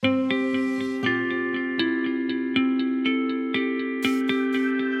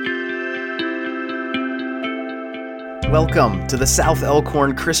Welcome to the South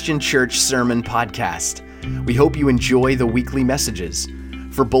Elkhorn Christian Church Sermon Podcast. We hope you enjoy the weekly messages.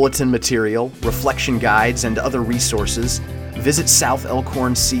 For bulletin material, reflection guides, and other resources, visit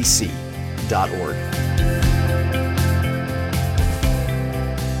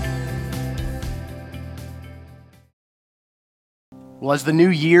Well, as the new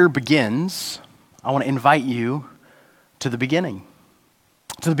year begins, I want to invite you to the beginning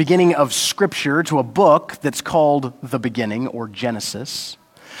of Scripture, to a book that's called The Beginning, or Genesis,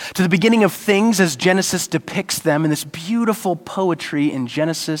 to the beginning of things as Genesis depicts them in this beautiful poetry in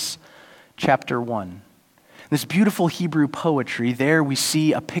Genesis chapter 1. This beautiful Hebrew poetry, there we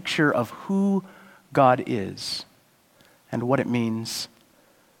see a picture of who God is and what it means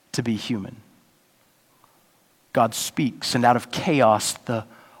to be human. God speaks, and out of chaos,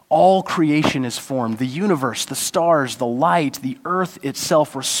 all creation is formed. The universe, the stars, the light, the earth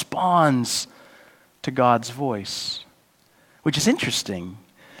itself responds to God's voice, which is interesting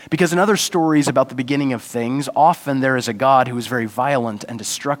because in other stories about the beginning of things, often there is a God who is very violent and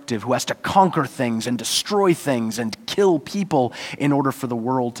destructive, who has to conquer things and destroy things and kill people in order for the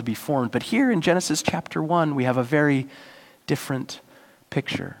world to be formed. But here in Genesis chapter 1, we have a very different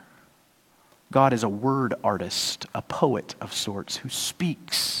picture. God is a word artist, a poet of sorts, who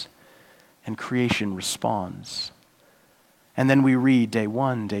speaks and creation responds. And then we read day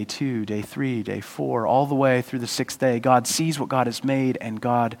 1, day 2, day 3, day 4, all the way through the sixth day. God sees what God has made and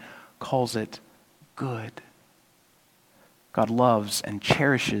God calls it good. God loves and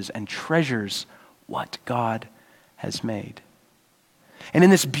cherishes and treasures what God has made. And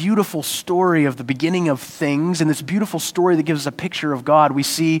in this beautiful story of the beginning of things, in this beautiful story that gives us a picture of God, we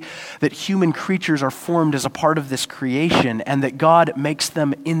see that human creatures are formed as a part of this creation and that God makes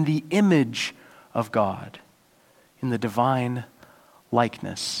them in the image of God, in the divine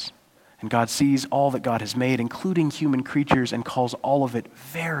likeness. And God sees all that God has made, including human creatures, and calls all of it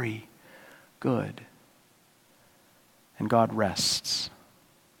very good. And God rests.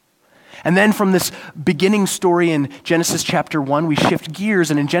 And then from this beginning story in Genesis chapter 1, we shift gears,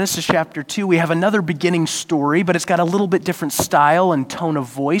 and in Genesis chapter 2, we have another beginning story, but it's got a little bit different style and tone of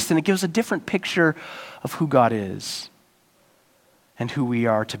voice, and it gives a different picture of who God is and who we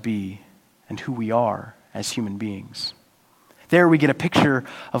are to be and who we are as human beings. There we get a picture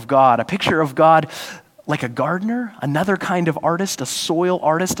of God like a gardener, another kind of artist, a soil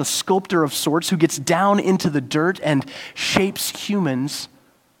artist, a sculptor of sorts who gets down into the dirt and shapes humans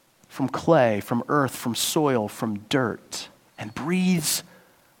from clay, from earth, from soil, from dirt, and breathes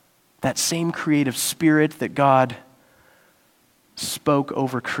that same creative spirit that God spoke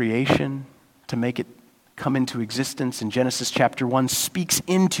over creation to make it come into existence in Genesis chapter 1,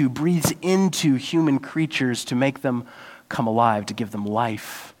 breathes into human creatures to make them come alive, to give them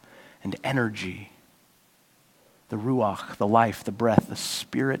life and energy. The ruach, the life, the breath, the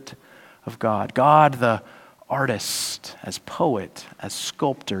spirit of God. God, the artist, as poet, as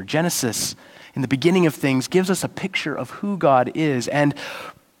sculptor. Genesis, in the beginning of things, gives us a picture of who God is. And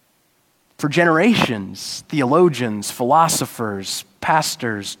for generations, theologians, philosophers,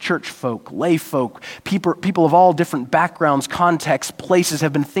 pastors, church folk, lay folk, people of all different backgrounds, contexts, places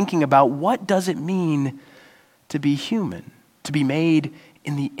have been thinking about what does it mean to be human, to be made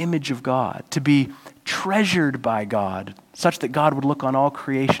in the image of God, to be treasured by God, such that God would look on all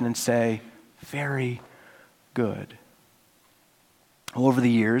creation and say, very good. Well, over the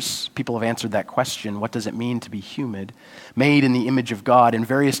years, people have answered that question, what does it mean to be human, made in the image of God, in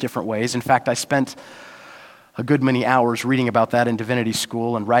various different ways. In fact, I spent a good many hours reading about that in divinity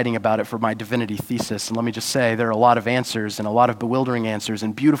school and writing about it for my divinity thesis. And let me just say, there are a lot of answers and a lot of bewildering answers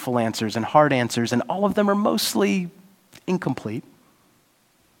and beautiful answers and hard answers, and all of them are mostly incomplete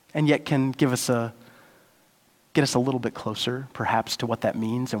and yet can get us a little bit closer, perhaps, to what that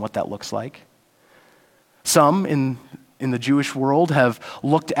means and what that looks like. Some in the Jewish world have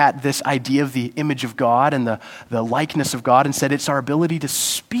looked at this idea of the image of God and the likeness of God and said it's our ability to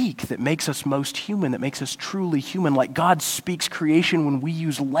speak that makes us most human, that makes us truly human. Like God speaks creation, when we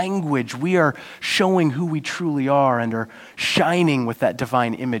use language, we are showing who we truly are and are shining with that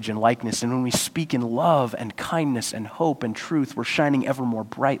divine image and likeness. And when we speak in love and kindness and hope and truth, we're shining ever more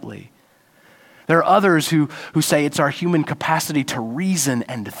brightly. There are others who say it's our human capacity to reason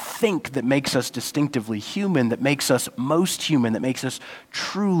and think that makes us distinctively human, that makes us most human, that makes us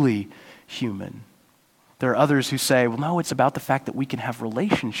truly human. There are others who say, well, no, it's about the fact that we can have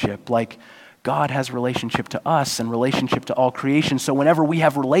relationship, like God has relationship to us and relationship to all creation. So whenever we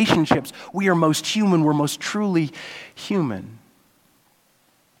have relationships, we are most human, we're most truly human.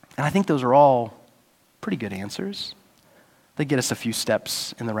 And I think those are all pretty good answers. They get us a few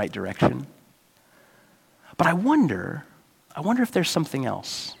steps in the right direction. But I wonder if there's something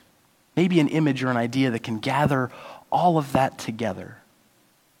else, maybe an image or an idea that can gather all of that together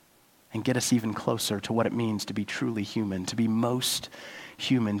and get us even closer to what it means to be truly human, to be most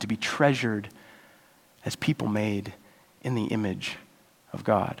human, to be treasured as people made in the image of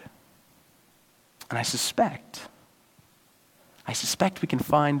God. And I suspect we can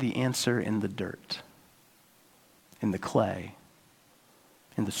find the answer in the dirt, in the clay,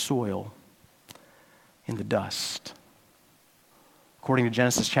 in the soil, in the dust. According to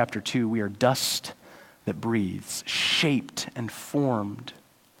Genesis chapter 2, we are dust that breathes, shaped and formed.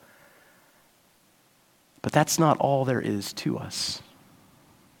 But that's not all there is to us.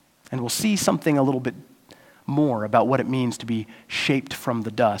 And we'll see something a little bit more about what it means to be shaped from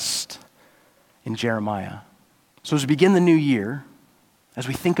the dust in Jeremiah. So as we begin the new year, as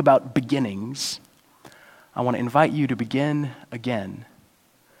we think about beginnings, I want to invite you to begin again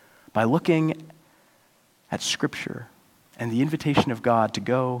by looking at Scripture and the invitation of God to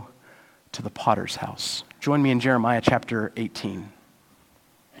go to the potter's house. Join me in Jeremiah chapter 18.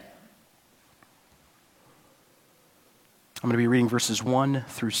 I'm going to be reading verses 1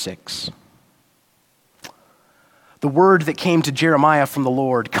 through 6. The word that came to Jeremiah from the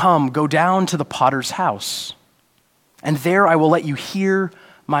Lord, "Come, go down to the potter's house, and there I will let you hear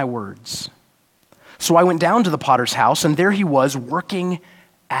my words." So I went down to the potter's house, and there he was working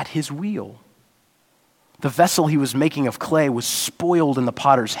at his wheel. The vessel he was making of clay was spoiled in the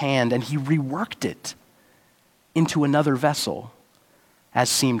potter's hand, and he reworked it into another vessel, as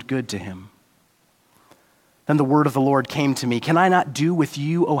seemed good to him. Then the word of the Lord came to me. "Can I not do with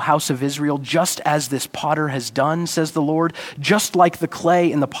you, O house of Israel, just as this potter has done, says the Lord? Just like the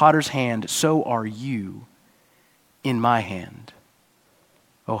clay in the potter's hand, so are you in my hand,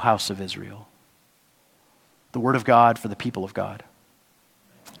 O house of Israel." The word of God for the people of God.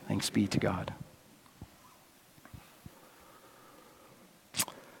 Thanks be to God.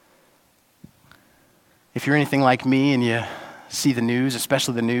 If you're anything like me and you see the news,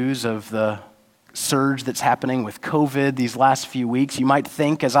 especially the news of the surge that's happening with COVID these last few weeks, you might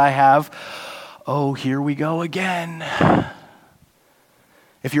think, as I have, oh, here we go again.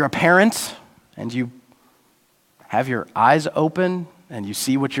 If you're a parent and you have your eyes open and you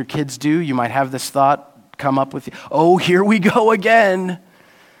see what your kids do, you might have this thought come up with you, oh, here we go again.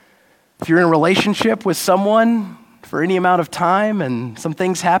 If you're in a relationship with someone for any amount of time and some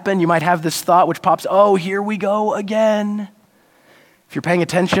things happen, you might have this thought which pops, oh, here we go again. If you're paying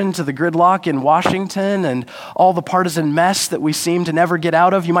attention to the gridlock in Washington and all the partisan mess that we seem to never get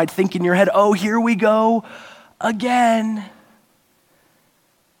out of, you might think in your head, oh, here we go again.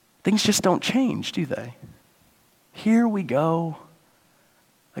 Things just don't change, do they? Here we go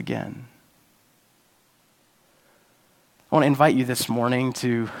again. I want to invite you this morning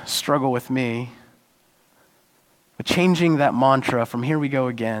to struggle with me with changing that mantra from here we go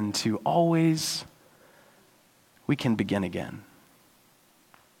again to always we can begin again.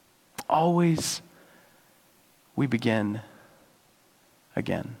 Always we begin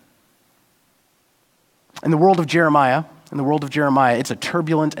again. In the world of Jeremiah, it's a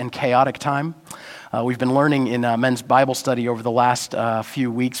turbulent and chaotic time. We've been learning in men's Bible study over the last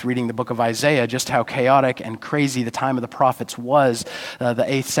few weeks, reading the book of Isaiah, just how chaotic and crazy the time of the prophets was, the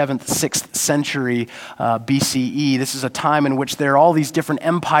 8th, 7th, 6th century BCE. This is a time in which there are all these different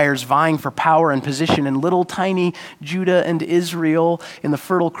empires vying for power and position, and little tiny Judah and Israel in the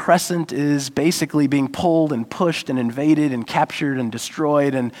Fertile Crescent is basically being pulled and pushed and invaded and captured and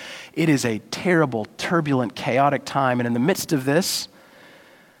destroyed, and it is a terrible, turbulent, chaotic time. And in the midst of this,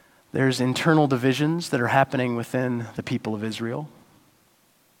 there's internal divisions that are happening within the people of Israel.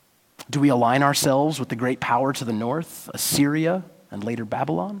 Do we align ourselves with the great power to the north, Assyria, and later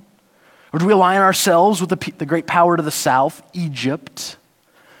Babylon? Or do we align ourselves with the great power to the south, Egypt?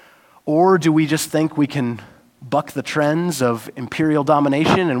 Or do we just think we can buck the trends of imperial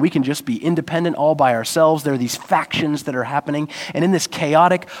domination and we can just be independent all by ourselves? There are these factions that are happening. And in this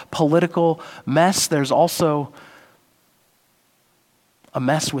chaotic political mess, there's also a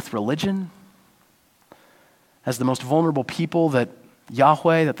mess with religion. As the most vulnerable people that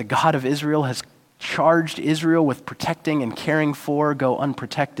Yahweh, that the God of Israel has charged Israel with protecting and caring for, go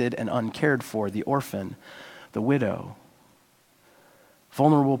unprotected and uncared for, the orphan, the widow.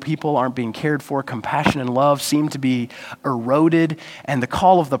 Vulnerable people aren't being cared for. Compassion and love seem to be eroded. And the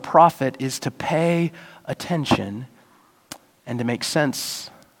call of the prophet is to pay attention and to make sense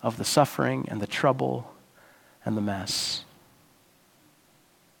of the suffering and the trouble and the mess.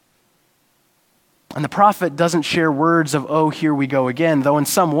 And the prophet doesn't share words of, oh, here we go again, though in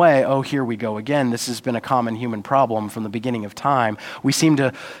some way, oh, here we go again. This has been a common human problem from the beginning of time. We seem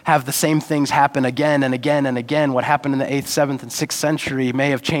to have the same things happen again and again and again. What happened in the 8th, 7th, and 6th century may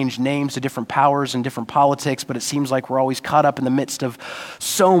have changed names to different powers and different politics, but it seems like we're always caught up in the midst of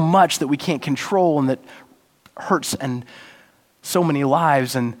so much that we can't control and that hurts and so many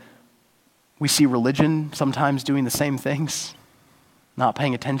lives. And we see religion sometimes doing the same things. Not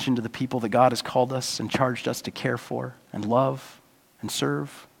paying attention to the people that God has called us and charged us to care for and love and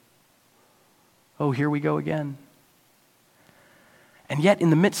serve. Oh, here we go again. And yet in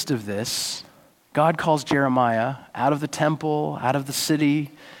the midst of this, God calls Jeremiah out of the temple, out of the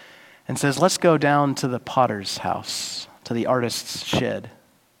city, and says, let's go down to the potter's house, to the artist's shed.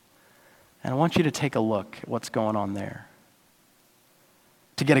 And I want you to take a look at what's going on there.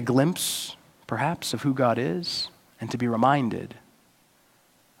 To get a glimpse, perhaps, of who God is, and to be reminded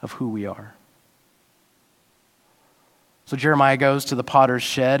of who we are. So Jeremiah goes to the potter's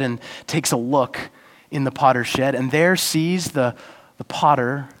shed and takes a look in the potter's shed, and there sees the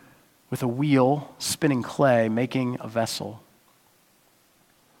potter with a wheel spinning clay, making a vessel.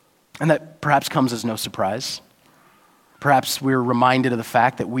 And that perhaps comes as no surprise. Perhaps we're reminded of the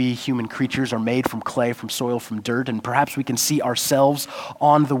fact that we human creatures are made from clay, from soil, from dirt, and perhaps we can see ourselves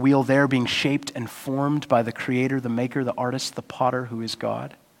on the wheel there being shaped and formed by the Creator, the Maker, the Artist, the Potter, who is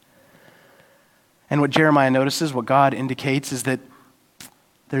God. And what Jeremiah notices, what God indicates, is that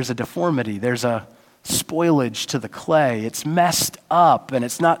there's a deformity, there's a spoilage to the clay. It's messed up and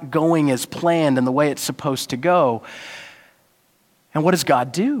it's not going as planned and the way it's supposed to go. And what does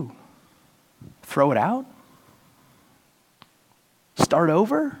God do? Throw it out? Start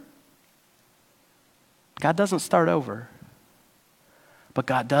over? God doesn't start over. But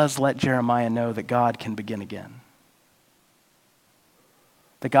God does let Jeremiah know that God can begin again.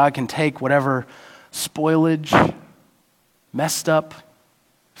 That God can take whatever spoilage, messed up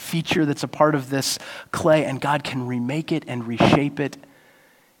feature that's a part of this clay, and God can remake it and reshape it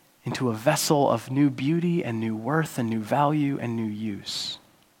into a vessel of new beauty and new worth and new value and new use,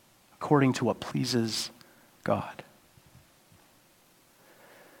 according to what pleases God.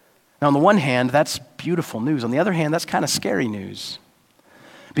 Now, on the one hand, that's beautiful news. On the other hand, that's kind of scary news.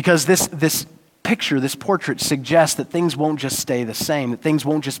 Because this picture, this portrait suggests that things won't just stay the same, that things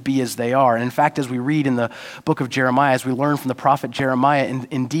won't just be as they are. And in fact, as we read in the book of Jeremiah, as we learn from the prophet Jeremiah,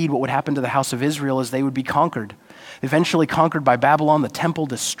 indeed what would happen to the house of Israel is they would be conquered. Eventually conquered by Babylon, the temple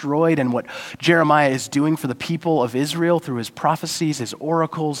destroyed, and what Jeremiah is doing for the people of Israel through his prophecies, his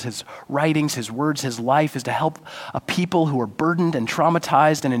oracles, his writings, his words, his life is to help a people who are burdened and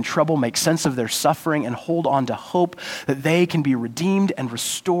traumatized and in trouble make sense of their suffering and hold on to hope that they can be redeemed and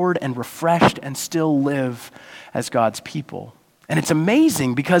restored and refreshed and still live as God's people. And it's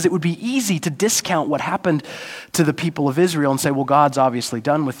amazing because it would be easy to discount what happened to the people of Israel and say, well, God's obviously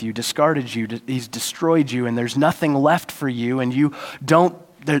done with you, discarded you, he's destroyed you, and there's nothing left for you, and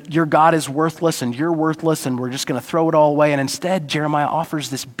your God is worthless, and you're worthless, and we're just going to throw it all away. And instead, Jeremiah offers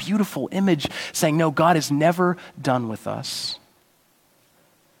this beautiful image saying, no, God is never done with us.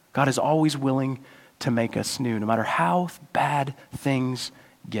 God is always willing to make us new. No matter how bad things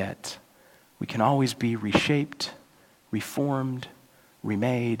get, we can always be reshaped, reformed,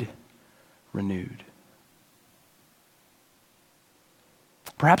 remade, renewed.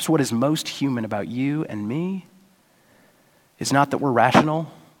 Perhaps what is most human about you and me is not that we're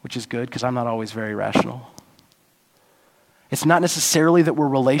rational, which is good because I'm not always very rational. It's not necessarily that we're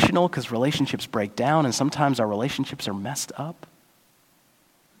relational because relationships break down and sometimes our relationships are messed up.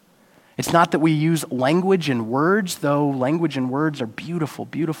 It's not that we use language and words, though language and words are beautiful,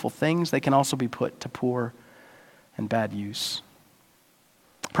 beautiful things. They can also be put to poor and bad use.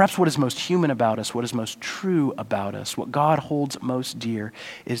 Perhaps what is most human about us, what is most true about us, what God holds most dear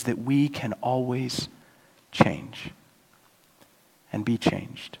is that we can always change and be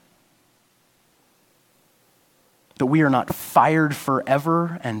changed. That we are not fired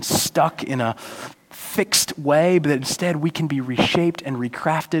forever and stuck in a fixed way, but that instead we can be reshaped and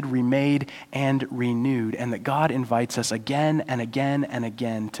recrafted, remade, and renewed, and that God invites us again and again and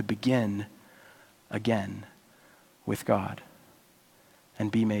again to begin again with God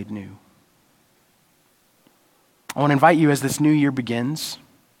and be made new. I want to invite you as this new year begins.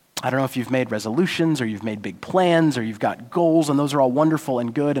 I don't know if you've made resolutions or you've made big plans or you've got goals, and those are all wonderful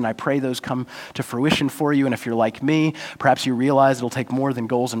and good, and I pray those come to fruition for you. And if you're like me, perhaps you realize it'll take more than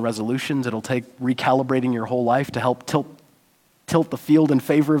goals and resolutions. It'll take recalibrating your whole life to help tilt the field in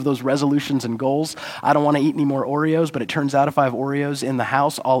favor of those resolutions and goals. I don't want to eat any more Oreos, but it turns out if I have Oreos in the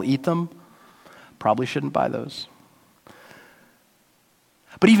house, I'll eat them. Probably shouldn't buy those.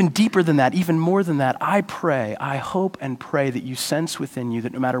 But even deeper than that, even more than that, I hope and pray that you sense within you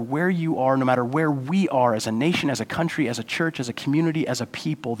that no matter where you are, no matter where we are as a nation, as a country, as a church, as a community, as a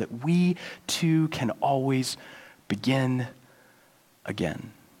people, that we too can always begin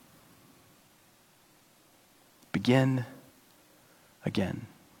again. Begin again.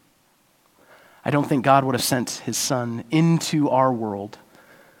 I don't think God would have sent his son into our world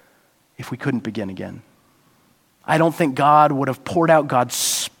if we couldn't begin again. I don't think God would have poured out God's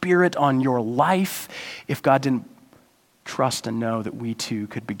Spirit on your life if God didn't trust and know that we too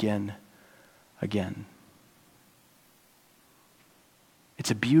could begin again. It's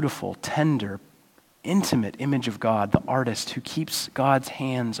a beautiful, tender, intimate image of God, the artist who keeps God's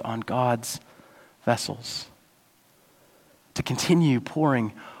hands on God's vessels to continue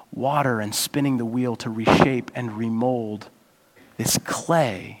pouring water and spinning the wheel to reshape and remold this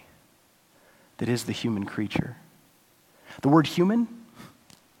clay that is the human creature. The word human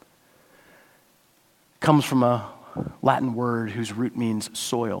comes from a Latin word whose root means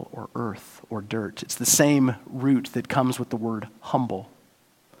soil or earth or dirt. It's the same root that comes with the word humble.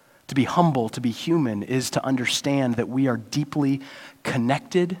 To be humble, to be human, is to understand that we are deeply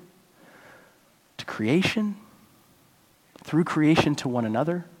connected to creation, through creation to one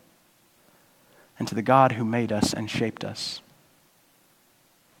another, and to the God who made us and shaped us.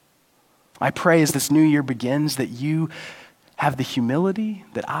 I pray as this new year begins that you have the humility,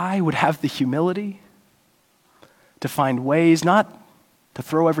 that I would have the humility to find ways not to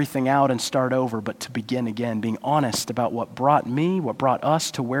throw everything out and start over, but to begin again, being honest about what brought me, what brought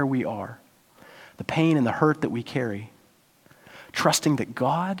us to where we are, the pain and the hurt that we carry, trusting that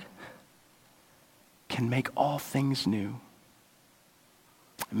God can make all things new.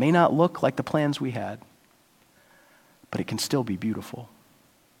 It may not look like the plans we had, but it can still be beautiful.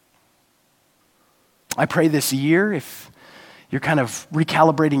 I pray this year, if you're kind of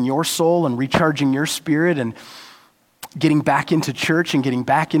recalibrating your soul and recharging your spirit and getting back into church and getting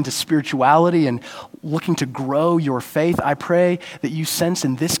back into spirituality and looking to grow your faith, I pray that you sense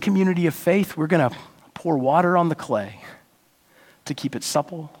in this community of faith, we're going to pour water on the clay to keep it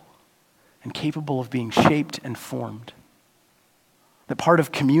supple and capable of being shaped and formed. That part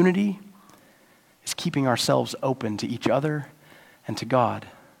of community is keeping ourselves open to each other and to God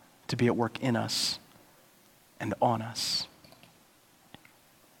to be at work in us and on us.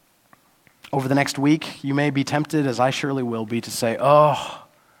 Over the next week, you may be tempted, as I surely will be, to say, oh,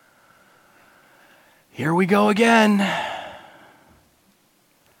 here we go again.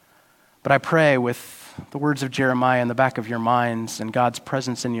 But I pray with the words of Jeremiah in the back of your minds and God's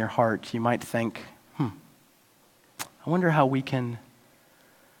presence in your heart, you might think, I wonder how we can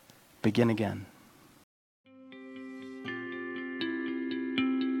begin again.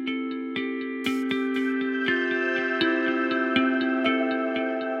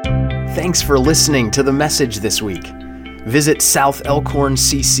 Thanks for listening to the message this week. Visit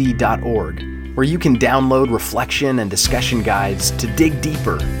southelkhorncc.org, where you can download reflection and discussion guides to dig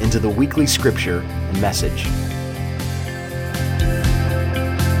deeper into the weekly scripture and message.